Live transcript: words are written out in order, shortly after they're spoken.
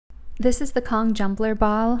This is the Kong Jumbler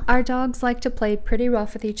ball. Our dogs like to play pretty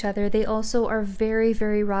rough with each other. They also are very,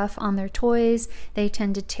 very rough on their toys. They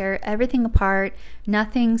tend to tear everything apart.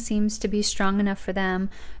 Nothing seems to be strong enough for them.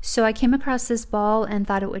 So I came across this ball and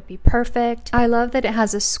thought it would be perfect. I love that it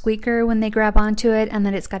has a squeaker when they grab onto it and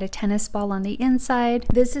that it's got a tennis ball on the inside.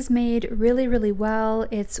 This is made really, really well.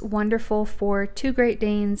 It's wonderful for two Great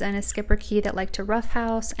Danes and a Schipperke that like to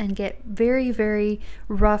roughhouse and get very, very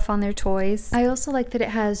rough on their toys. I also like that it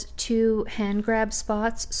has two hand grab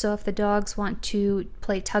spots, so if the dogs want to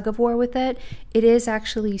play tug of war with it, it is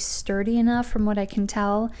actually sturdy enough from what I can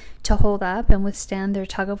tell to hold up and withstand their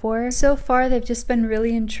tug of war. So far they've just been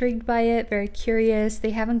really intrigued by it, very curious.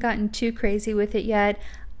 They haven't gotten too crazy with it yet.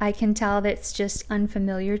 I can tell that it's just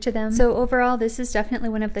unfamiliar to them. So overall, this is definitely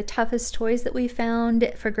one of the toughest toys that we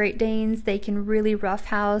found for Great Danes. They can really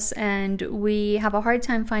roughhouse, and we have a hard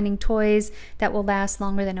time finding toys that will last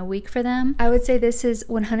longer than a week for them. I would say this is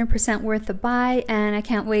 100% worth the buy, and I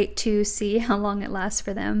can't wait to see how long it lasts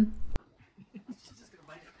for them.